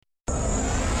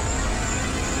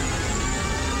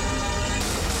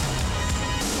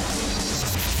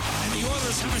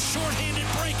shorthanded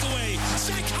breakaway.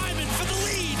 Zach Hyman for the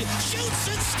lead. Shoots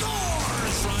and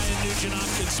scores. Ryan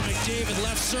Nugent-Hopkins, McDavid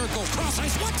left circle. Cross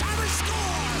ice, one-timer,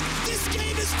 score. This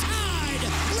game is tied.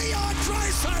 Leon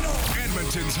Draisaitl.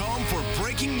 Edmonton's home for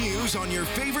breaking news on your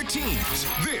favorite teams.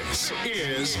 This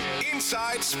is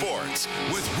Inside Sports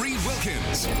with Reed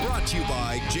Wilkins. Brought to you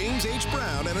by James H.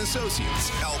 Brown and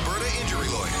Associates, Alberta Injury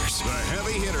Lawyers, the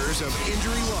heavy hitters of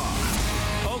injury law.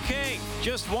 Okay,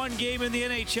 just one game in the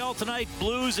NHL tonight.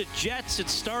 Blues at Jets.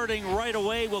 It's starting right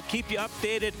away. We'll keep you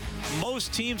updated.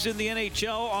 Most teams in the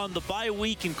NHL on the bye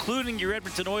week, including your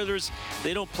Edmonton Oilers,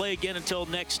 they don't play again until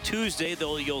next Tuesday,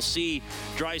 though you'll see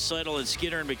Draisaitl and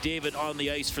Skinner and McDavid on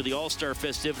the ice for the All-Star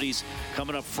festivities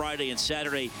coming up Friday and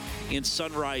Saturday in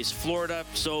Sunrise, Florida.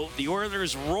 So the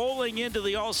Oilers rolling into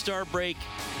the All-Star break,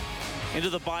 into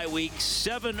the bye week,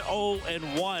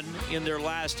 7-0-1 in their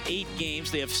last 8 games.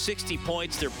 They have 60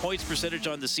 points. Their points percentage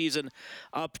on the season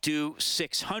up to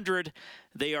 .600.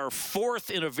 They are 4th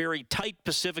in a very tight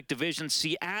Pacific Division.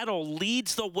 Seattle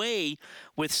leads the way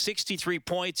with 63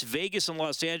 points. Vegas and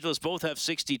Los Angeles both have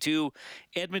 62.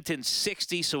 Edmonton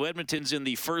 60, so Edmonton's in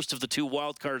the first of the 2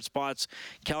 wildcard spots.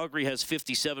 Calgary has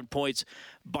 57 points.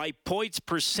 By points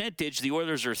percentage, the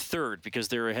Oilers are 3rd because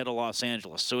they're ahead of Los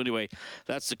Angeles. So anyway,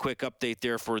 that's the quick update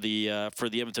there for the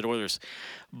Edmonton Oilers.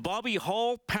 Bobby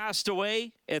Hull passed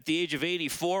away at the age of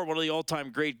 84, one of the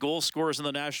all-time great goal scorers in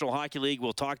the National Hockey League.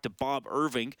 We'll talk to Bob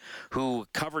Irving, who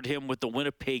covered him with the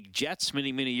Winnipeg Jets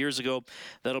many, many years ago.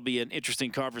 That'll be an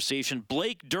interesting conversation.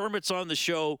 Blake Dermott's on the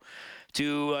show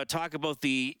to talk about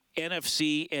the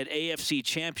NFC and AFC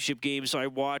championship games I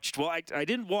watched. Well, I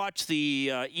didn't watch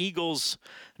the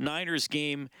Eagles-Niners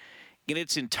game in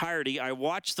its entirety. I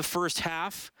watched the first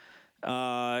half,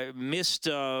 missed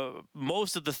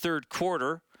most of the third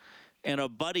quarter, and a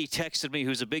buddy texted me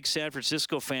who's a big San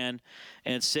Francisco fan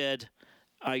and said,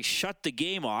 I shut the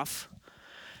game off.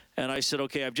 And I said,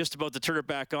 okay, I'm just about to turn it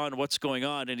back on. What's going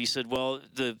on? And he said, well,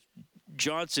 the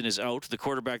Johnson is out, the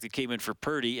quarterback that came in for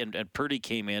Purdy, and Purdy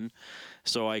came in.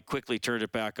 So I quickly turned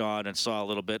it back on and saw a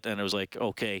little bit, and it was like,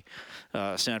 okay,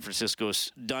 San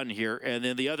Francisco's done here. And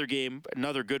then the other game,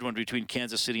 another good one between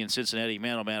Kansas City and Cincinnati.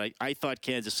 Man, oh man, I thought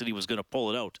Kansas City was going to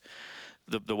pull it out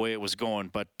the way it was going,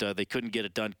 but they couldn't get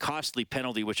it done. Costly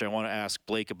penalty, which I want to ask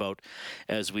Blake about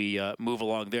as we move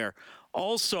along there.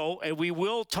 Also, and we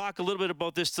will talk a little bit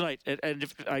about this tonight, and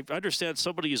if, I understand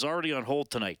somebody is already on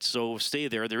hold tonight, so stay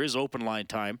there. There is open line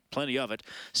time, plenty of it.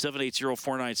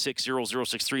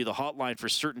 780-496-0063, the hotline for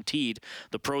CertainTeed,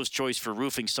 the pro's choice for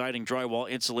roofing, siding, drywall,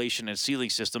 insulation, and ceiling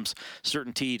systems.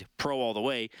 CertainTeed, pro all the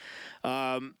way.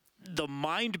 The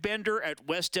Mindbender at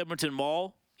West Edmonton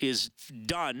Mall is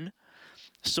done.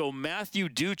 So Matthew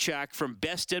Duchak from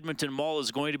Best Edmonton Mall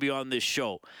is going to be on this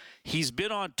show. He's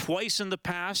been on twice in the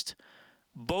past.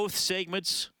 Both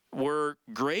segments were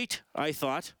great, I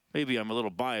thought. Maybe I'm a little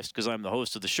biased because I'm the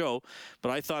host of the show, but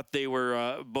I thought they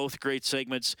were both great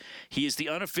segments. He is the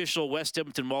unofficial West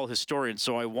Edmonton Mall historian,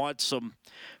 so I want some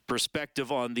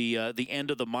perspective on the end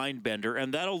of the Mindbender,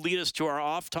 and that'll lead us to our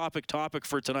off-topic topic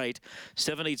for tonight,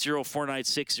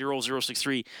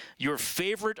 780-496-0063. Your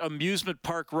favorite amusement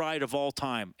park ride of all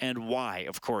time, and why,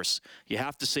 of course. You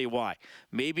have to say why.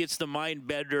 Maybe it's the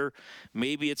Mindbender,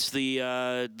 maybe it's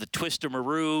the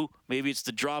Twist-a-Maroo, maybe it's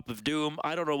the Drop of Doom.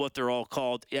 I don't know what they're all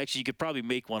called. Actually, you could probably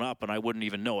make one up, and I wouldn't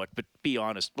even know it, but be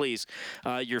honest, please.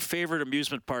 Your favorite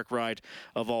amusement park ride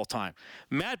of all time.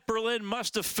 Matt Berlin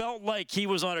must have felt like he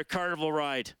was on a carnival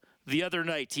ride the other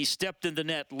night. He stepped in the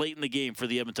net late in the game for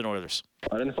the Edmonton Oilers.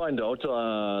 I didn't find out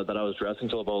that I was dressing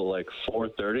until about like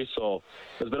 4:30, so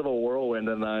it was a bit of a whirlwind,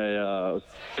 and I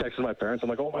texted my parents. I'm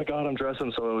like, oh my God, I'm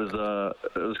dressing. So it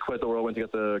was quite the whirlwind to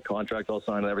get the contract all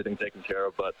signed and everything taken care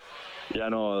of. But yeah,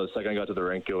 no, the second I got to the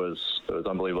rink, it was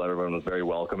unbelievable. Everyone was very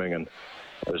welcoming, and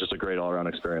it was just a great all-around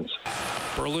experience.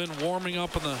 Berlin warming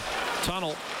up in the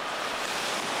tunnel.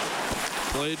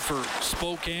 Played for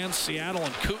Spokane, Seattle,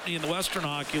 and Kootenay in the Western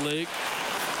Hockey League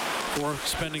before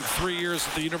spending 3 years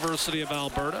at the University of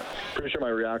Alberta. Pretty sure my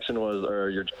reaction was,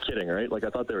 you're kidding, right? Like, I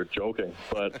thought they were joking.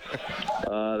 But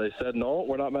they said, no,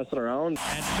 we're not messing around.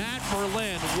 And Matt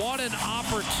Berlin, what an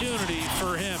opportunity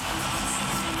for him.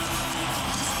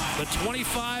 The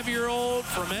 25-year-old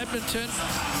from Edmonton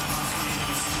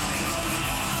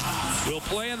will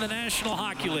play in the National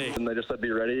Hockey League. And they just said,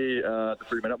 be ready at the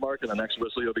 3-minute mark, and the next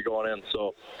whistle you'll be going in.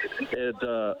 So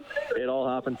it all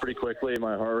happened pretty quickly.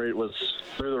 My heart rate was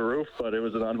through the roof, but it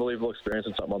was an unbelievable experience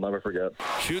and something I'll never forget.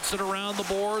 Shoots it around the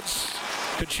boards.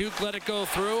 Kachuk let it go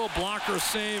through. A blocker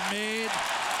save made.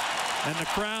 And the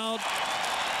crowd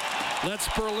lets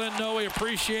Berlin know we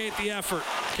appreciate the effort.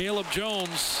 Caleb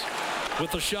Jones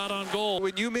with the shot on goal.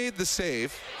 When you made the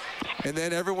save, and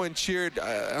then everyone cheered,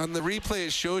 on the replay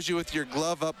it shows you with your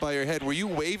glove up by your head. Were you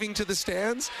waving to the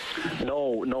stands?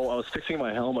 No, I was fixing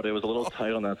my helmet. It was a little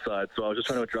tight on that side, so I was just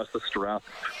trying to adjust the strap.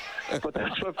 But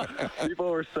that's what people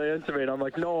were saying to me, and I'm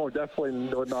like, no, definitely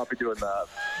would not be doing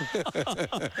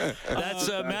that. That's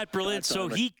Matt Berlin. So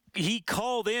he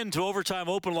called in to Overtime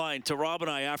Open Line to Rob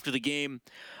and I after the game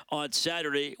on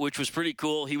Saturday, which was pretty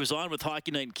cool. He was on with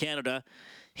Hockey Night in Canada.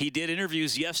 He did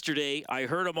interviews yesterday. I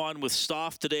heard him on with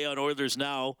Stoff today on Oilers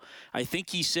Now. I think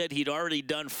he said he'd already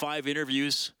done 5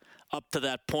 interviews up to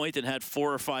that point and had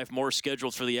 4 or 5 more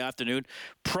scheduled for the afternoon.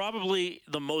 Probably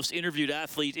the most interviewed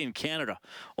athlete in Canada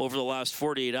over the last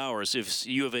 48 hours, if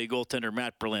U of A goaltender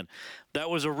Matt Berlin. That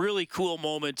was a really cool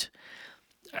moment.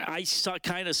 I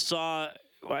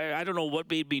don't know what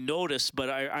made me notice, but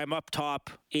I'm up top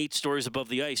 8 stories above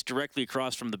the ice, directly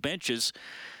across from the benches,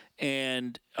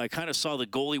 and I kind of saw the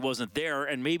goalie wasn't there,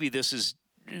 and maybe this is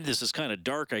kind of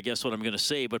dark, I guess, what I'm going to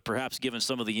say, but perhaps given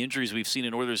some of the injuries we've seen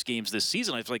in Oilers games this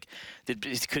season, I was like,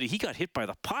 could he got hit by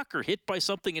the puck or hit by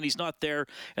something and he's not there?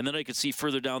 And then I could see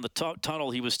further down the tunnel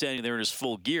he was standing there in his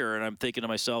full gear, and I'm thinking to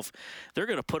myself, they're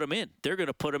going to put him in. They're going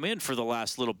to put him in for the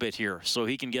last little bit here so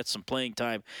he can get some playing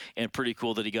time, and pretty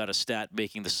cool that he got a stat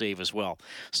making the save as well.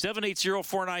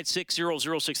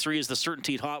 780-496-0063 is the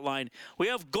Certainty hotline. We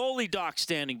have Goalie Doc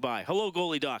standing by. Hello,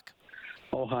 Goalie Doc.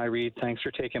 Oh, hi, Reed. Thanks for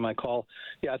taking my call.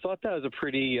 Yeah, I thought that was a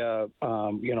pretty,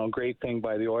 great thing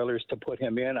by the Oilers to put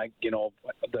him in.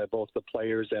 Both the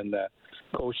players and the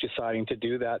coach deciding to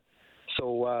do that.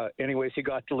 So, anyways, he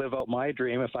got to live out my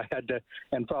dream. If I had to,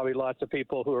 and probably lots of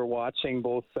people who are watching,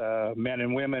 both men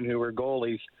and women who were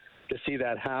goalies, to see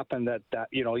that happen. That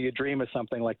you dream of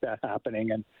something like that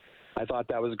happening, and I thought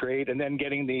that was great. And then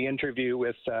getting the interview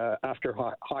with after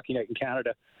Hockey Night in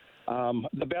Canada.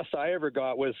 The best I ever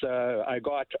got was I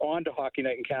got onto Hockey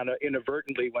Night in Canada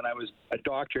inadvertently when I was a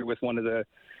doctor with one of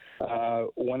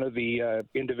the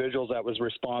individuals that was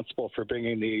responsible for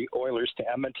bringing the Oilers to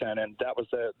Edmonton, and that was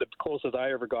the closest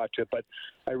I ever got to it. But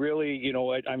I really,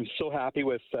 I'm so happy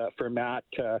with for Matt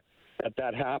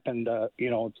that happened. That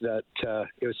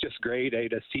it was just great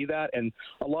to see that, and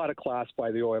a lot of class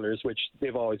by the Oilers, which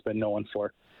they've always been known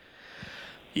for.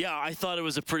 Yeah, I thought it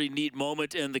was a pretty neat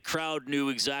moment, and the crowd knew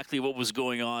exactly what was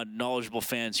going on. Knowledgeable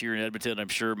fans here in Edmonton, I'm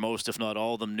sure most, if not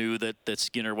all of them, knew that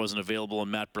Skinner wasn't available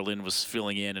and Matt Berlin was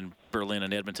filling in, and Berlin,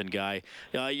 an Edmonton guy.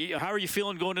 How are you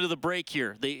feeling going into the break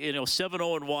here? They,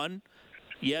 7-0-1.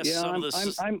 Yes, yeah,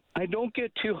 I don't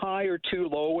get too high or too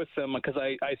low with them because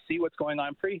I see what's going on.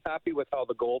 I'm pretty happy with how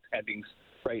the goaltending's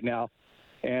right now,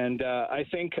 and I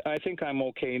think I'm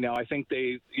okay now. I think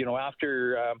they,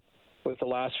 after. With the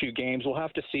last few games, we'll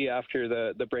have to see after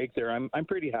the break there. I'm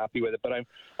pretty happy with it, but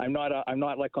I'm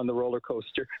not like on the roller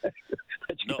coaster that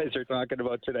you guys are talking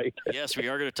about today. Yes, we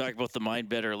are going to talk about the mind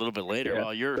better a little bit later. Yeah,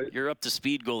 well, you're up to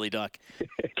speed, Goalie Doc.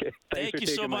 Okay. Thank you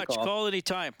so much. Call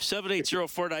anytime.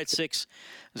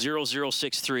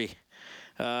 780-496-0063.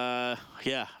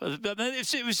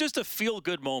 It was just a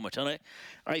feel-good moment, and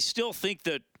I still think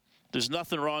that there's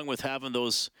nothing wrong with having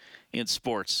those in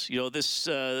sports. This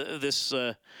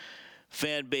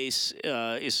fan base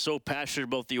is so passionate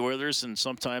about the Oilers, and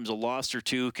sometimes a loss or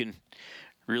two can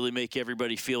really make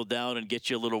everybody feel down and get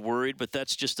you a little worried, but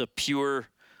that's just a pure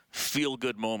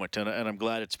feel-good moment, and I'm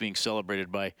glad it's being celebrated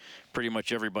by pretty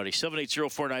much everybody.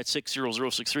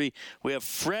 780-496-0063. We have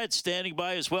Fred standing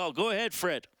by as well. Go ahead,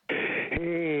 Fred.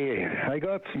 Hey, I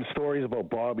got some stories about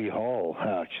Bobby Hull,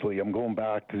 actually. I'm going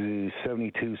back to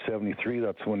 72, 73.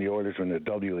 That's when the Oilers were in the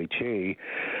WHA.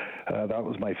 That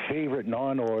was my favorite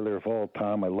non-Oiler of all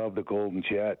time. I love the Golden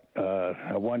Jet.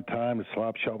 At one time, the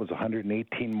slap shot was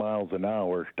 118 miles an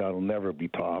hour. That'll never be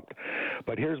topped.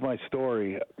 But here's my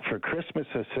story. For Christmas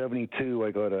of 72,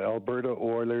 I got an Alberta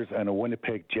Oilers and a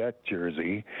Winnipeg Jet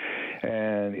jersey.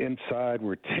 And inside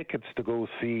were tickets to go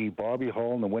see Bobby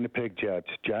Hull and the Winnipeg Jets,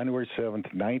 January 7th,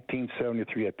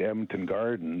 1973 at the Edmonton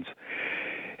Gardens.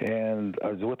 And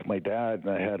I was with my dad, and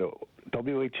I had a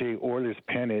WHA Oilers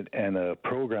pennant and a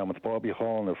program with Bobby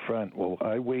Hull in the front. Well,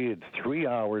 I waited 3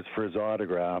 hours for his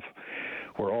autograph.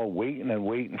 We're all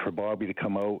waiting for Bobby to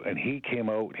come out, and he came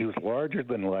out. He was larger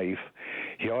than life.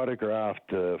 He autographed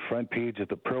the front page of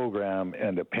the program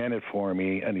and the pennant for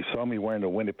me, and he saw me wearing the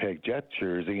Winnipeg Jet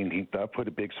jersey, and that put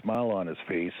a big smile on his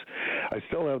face. I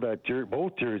still have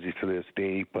both jerseys to this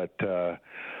day, but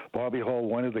Bobby Hull,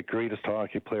 one of the greatest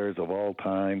hockey players of all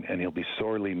time, and he'll be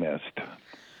sorely missed.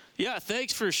 Yeah,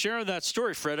 thanks for sharing that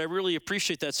story, Fred. I really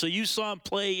appreciate that. So you saw him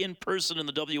play in person in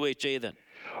the WHA then?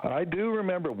 I do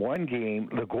remember one game,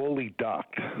 the goalie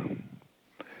ducked.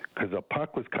 because the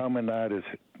puck was coming at his,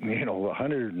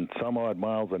 100 and some odd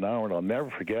miles an hour, and I'll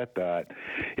never forget that.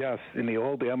 Yes, in the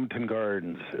old Edmonton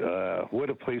Gardens, what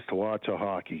a place to watch a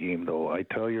hockey game, though. I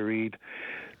tell you, Reed,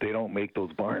 they don't make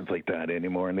those barns like that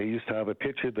anymore. And they used to have a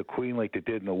picture of the Queen like they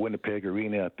did in the Winnipeg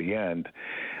Arena at the end.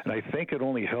 And I think it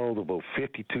only held about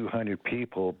 5,200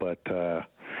 people, but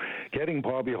getting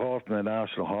Bobby Hull from the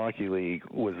National Hockey League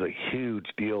was a huge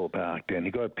deal back then.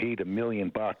 He got paid $1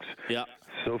 million. Yeah.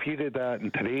 So if you did that in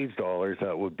today's dollars,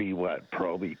 that would be what,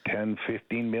 probably 10,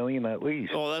 15 million at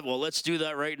least. Oh, well, let's do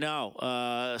that right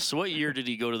now. So what year did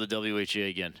he go to the WHA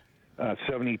again?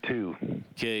 72.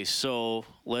 Okay, so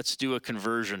let's do a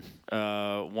conversion.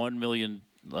 1 million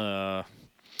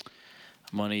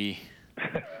money.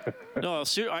 No,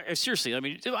 seriously. I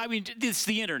mean, it's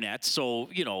the internet, so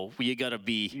you gotta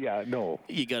be. Yeah, no.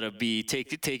 You gotta be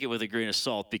take it with a grain of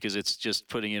salt because it's just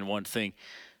putting in one thing.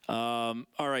 All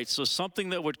right, so something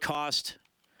that would cost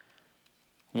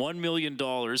 $1 million in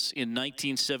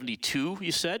 1972,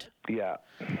 you said? Yeah.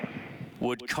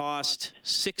 Would cost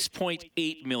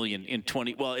 $6.8 million in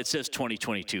 20. Well, it says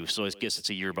 2022, so I guess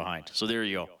it's a year behind. So there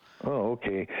you go. Oh,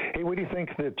 okay. Hey, what do you think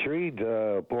of the trade,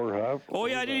 Borja? Oh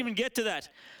yeah, I didn't even get to that.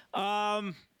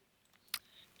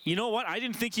 You know what? I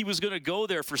didn't think he was going to go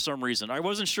there for some reason. I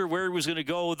wasn't sure where he was going to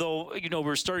go, though.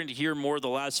 We're starting to hear more the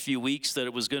last few weeks that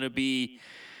it was going to be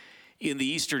in the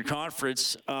Eastern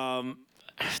Conference. I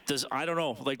don't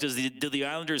know. Like, do the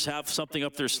Islanders have something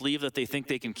up their sleeve that they think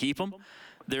they can keep them?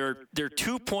 They're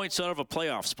 2 points out of a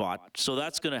playoff spot, so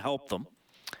that's going to help them.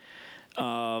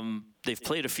 They've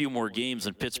played a few more games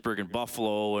than Pittsburgh and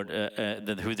Buffalo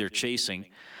than who they're chasing.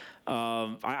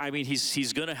 I mean,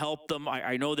 he's going to help them.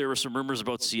 I know there were some rumors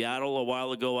about Seattle a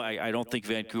while ago. I don't think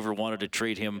Vancouver wanted to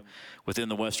trade him within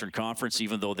the Western Conference,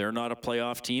 even though they're not a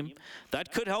playoff team.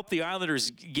 That could help the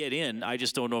Islanders get in. I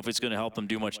just don't know if it's going to help them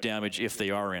do much damage if they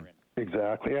are in.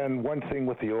 Exactly. And one thing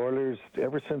with the Oilers,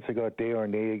 ever since they got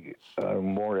Desharnais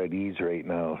more at ease right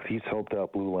now, he's helped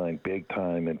out blue line big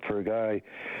time. And for a guy,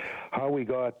 how we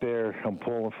got there, I'm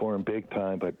pulling for him big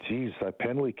time. But, geez, that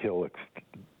penalty kill,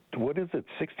 what is it,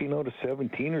 16 out of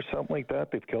 17 or something like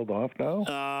that they've killed off now?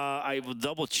 I will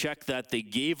double-check that. They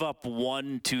gave up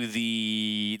one to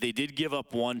the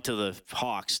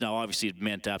Hawks. Now, obviously, it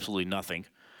meant absolutely nothing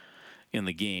in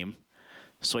the game.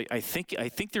 So I think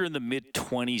they're in the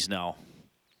mid-20s now.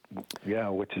 Yeah,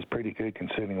 which is pretty good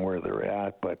considering where they're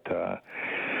at. But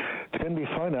it's going to be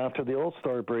fun after the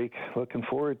All-Star break. Looking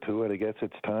forward to it. I guess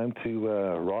it's time to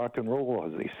rock and roll,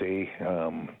 as they say.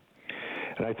 And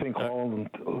I think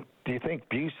Holland. Do you think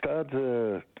Bjugstad's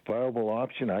a viable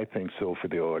option? I think so for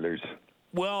the Oilers.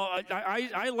 Well,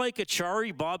 I like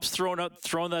Achari. Bob's thrown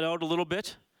that out a little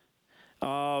bit.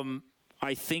 I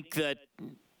think that.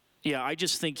 Yeah, I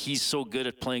just think he's so good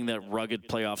at playing that rugged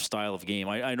playoff style of game.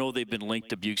 I know they've been linked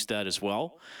to Bjugstad as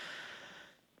well.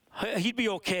 He'd be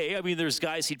okay. I mean, there's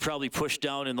guys he'd probably push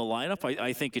down in the lineup.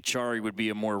 I think Achari would be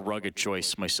a more rugged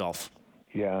choice myself.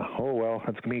 Yeah. Oh, well,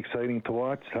 that's going to be exciting to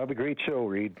watch. Have a great show,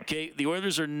 Reed. Okay, the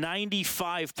Oilers are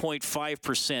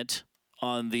 95.5%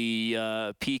 on the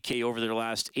PK over their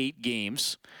last 8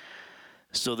 games.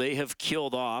 So they have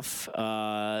killed off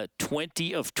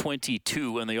 20 of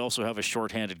 22, and they also have a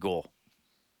shorthanded goal.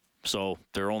 So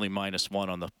they're only -1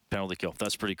 on the penalty kill.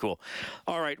 That's pretty cool.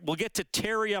 All right, we'll get to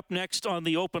Terry up next on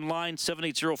the open line,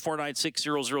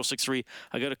 780-496-0063.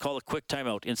 I got to call a quick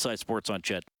timeout. Inside Sports on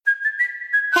Chet.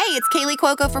 Hey, it's Kaylee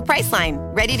Cuoco for Priceline.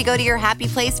 Ready to go to your happy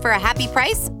place for a happy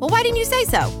price? Well, why didn't you say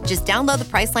so? Just download the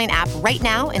Priceline app right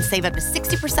now and save up to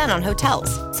 60% on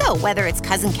hotels. So whether it's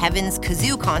Cousin Kevin's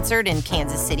Kazoo Concert in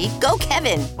Kansas City, go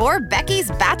Kevin, or Becky's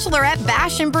Bachelorette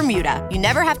Bash in Bermuda, you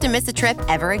never have to miss a trip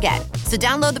ever again. So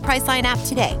download the Priceline app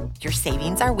today. Your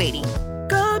savings are waiting.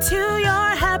 Go to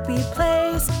your happy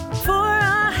place for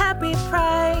a happy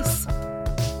price.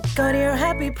 Go to your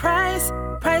happy price,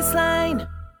 Priceline.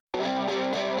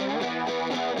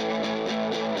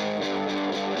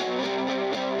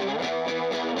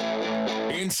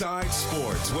 Inside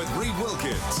Sports with Reed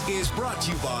Wilkins is brought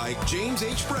to you by James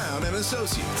H. Brown and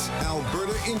Associates,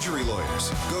 Alberta Injury Lawyers.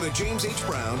 Go to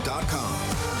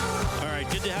jameshbrown.com. All right,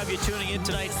 good to have you tuning in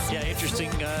tonight. Yeah, interesting.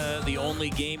 The only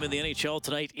game in the NHL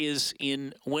tonight is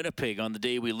in Winnipeg on the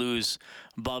day we lose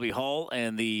Bobby Hull,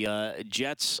 and the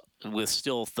Jets, with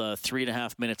still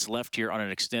 3.5 minutes left here on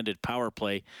an extended power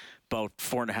play, about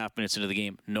 4.5 minutes into the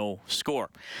game, no score.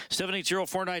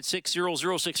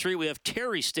 780-496-0063. We have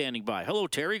Terry standing by. Hello,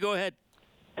 Terry. Go ahead.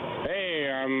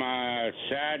 Hey, I'm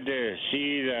sad to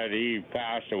see that he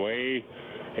passed away.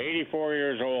 84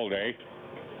 years old, eh?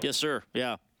 Yes, sir.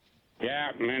 Yeah.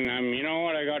 Yeah, and you know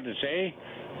what I got to say?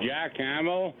 Jack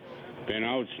Campbell, been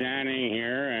outstanding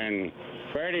here, and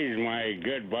Freddie's my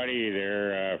good buddy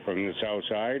there from the south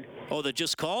side. Oh, that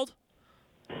just called?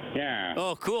 Yeah.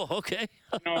 Oh, cool. Okay.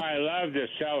 I love the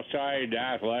south side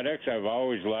athletics. I've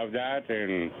always loved that,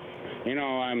 and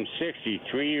I'm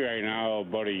 63 right now,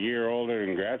 about a year older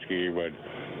than Gretzky, but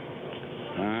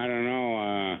I don't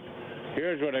know.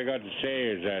 Here's what I got to say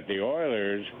is that the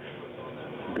Oilers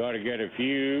got to get a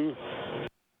few.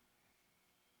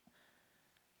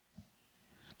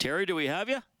 Terry, do we have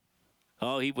you?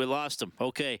 Oh, we lost him.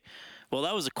 Okay. Well,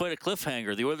 that was quite a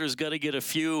cliffhanger. The Oilers got to get a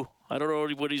few. I don't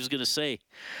know what he was going to say.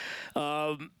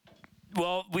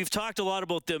 Well, we've talked a lot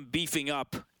about them beefing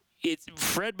up.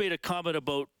 Fred made a comment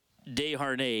about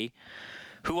Desharnais,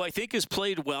 who I think has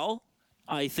played well.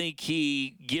 I think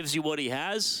he gives you what he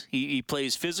has. He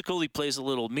plays physical. He plays a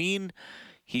little mean.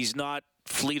 He's not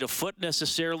fleet of foot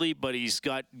necessarily, but he's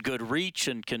got good reach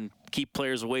and can keep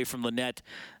players away from the net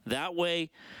that way.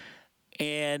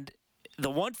 And the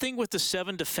one thing with the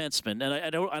 7 defensemen, and I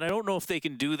don't know if they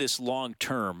can do this long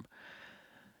term,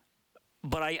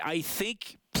 but I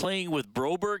think playing with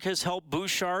Broberg has helped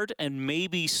Bouchard, and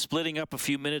maybe splitting up a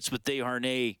few minutes with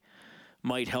Desharnais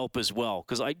might help as well.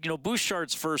 Because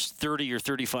Bouchard's first 30 or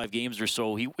 35 games or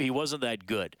so, he wasn't that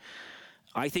good.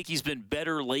 I think he's been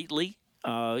better lately.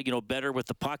 Better with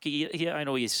the puck. I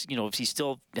know he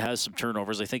still has some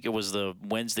turnovers. I think it was the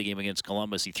Wednesday game against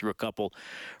Columbus. He threw a couple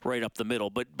right up the middle.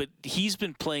 But he's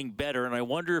been playing better, and I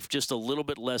wonder if just a little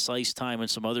bit less ice time and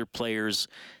some other players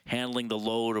handling the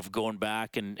load of going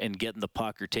back and getting the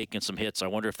puck or taking some hits, I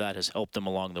wonder if that has helped him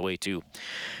along the way too.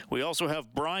 We also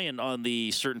have Brian on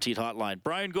the Certainty Hotline.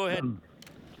 Brian, go ahead.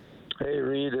 Hey,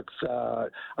 Reed. I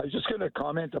was just going to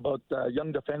comment about the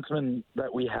young defensemen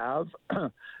that we have.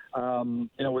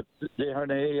 With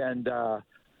Desharnais and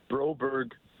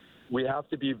Broberg, we have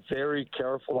to be very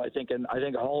careful, I think. And I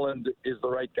think Holland is the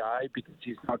right guy because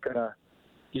he's not gonna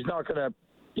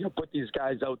put these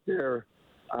guys out there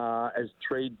as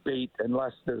trade bait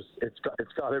unless it's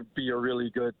got to be a really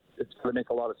good. It's going to make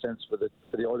a lot of sense for the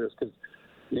Oilers because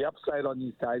the upside on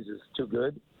these guys is too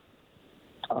good.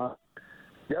 The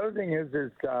other thing is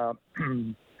I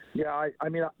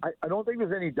don't think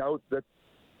there's any doubt that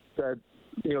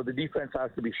the defense has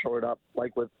to be shored up,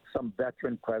 like with some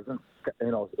veteran presence,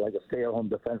 like a stay-at-home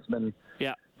defenseman.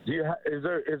 Yeah. Is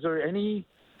there any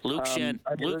Luke Schenn?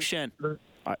 Luke Schenn.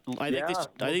 I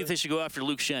think they should go after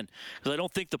Luke Schenn because I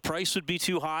don't think the price would be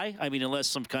too high. I mean, unless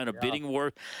some kind of bidding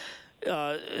war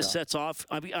sets off.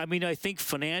 I think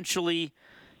financially,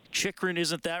 Chychrun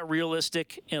isn't that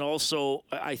realistic, and also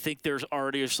I think there's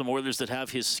already some Oilers that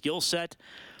have his skill set.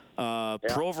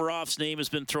 Provorov's name has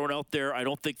been thrown out there. I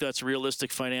don't think that's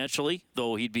realistic financially,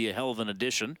 though he'd be a hell of an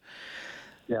addition.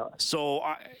 Yeah. So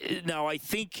now I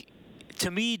think,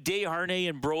 to me, Desharnais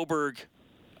and Broberg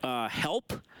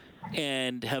help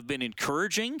and have been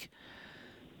encouraging.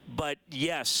 But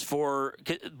yes,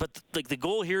 the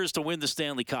goal here is to win the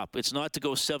Stanley Cup. It's not to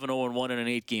go 7-0-1 in an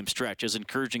 8-game stretch, as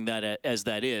encouraging as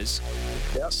that is.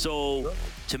 Yep. So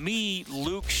to me,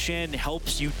 Luke Schenn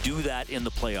helps you do that in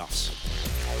the playoffs.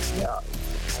 Yeah.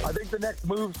 I think the next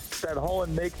moves that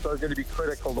Holland makes are going to be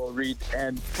critical, though, Reed.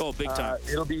 And big time.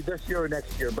 It'll be this year or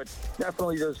next year, but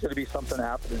definitely there's going to be something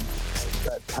happening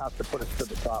that has to put us to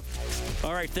the top.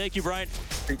 All right. Thank you, Brian.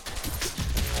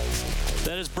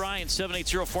 That is Brian,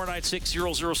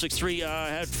 780-496-0063.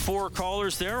 Had 4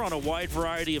 callers there on a wide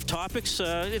variety of topics.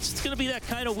 It's going to be that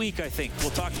kind of week, I think. We'll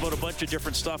talk about a bunch of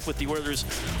different stuff with the Oilers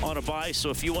on a bye.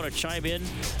 So if you want to chime in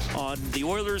on the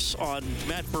Oilers, on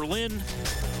Matt Berlin,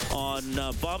 on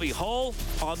Bobby Hull,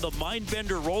 on the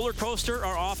Mindbender roller coaster,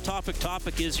 our off-topic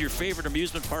topic is your favorite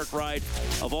amusement park ride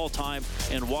of all time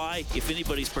and why. If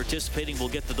anybody's participating, we'll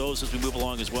get to those as we move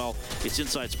along as well. It's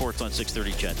Inside Sports on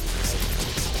 630 CHED.